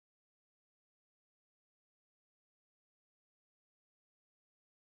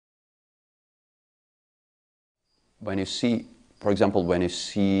when you see, for example, when you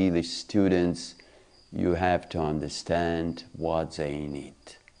see the students, you have to understand what they need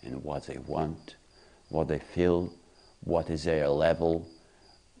and what they want, what they feel, what is their level,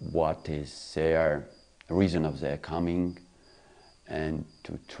 what is their reason of their coming, and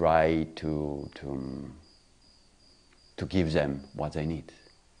to try to give them what they need.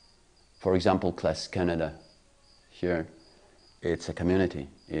 For example, Class Canada here, it's a community.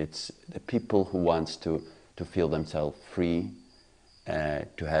 It's the people who wants to feel themselves free,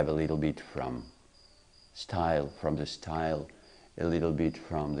 to have a little bit from the style, a little bit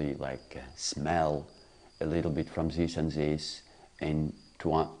from the smell, a little bit from this and this, and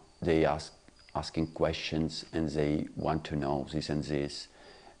they asking questions and they want to know this and this.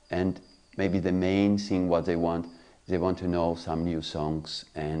 And maybe the main thing what they want to know some new songs,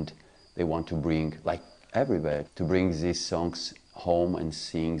 and they want to bring, like everywhere, to bring these songs home and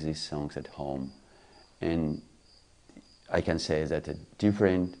sing these songs at home. And I can say that at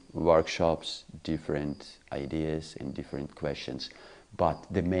different workshops, different ideas and different questions. But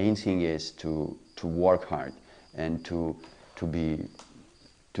the main thing is to work hard and to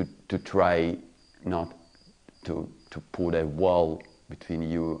try not to put a wall between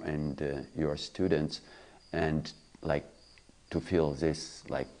you and your students, and to feel this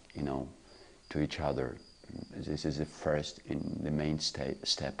to each other. This is the first in the main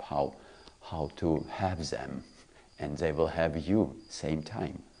step, how to have them, and they will have you same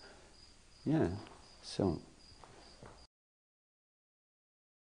time. Yeah, so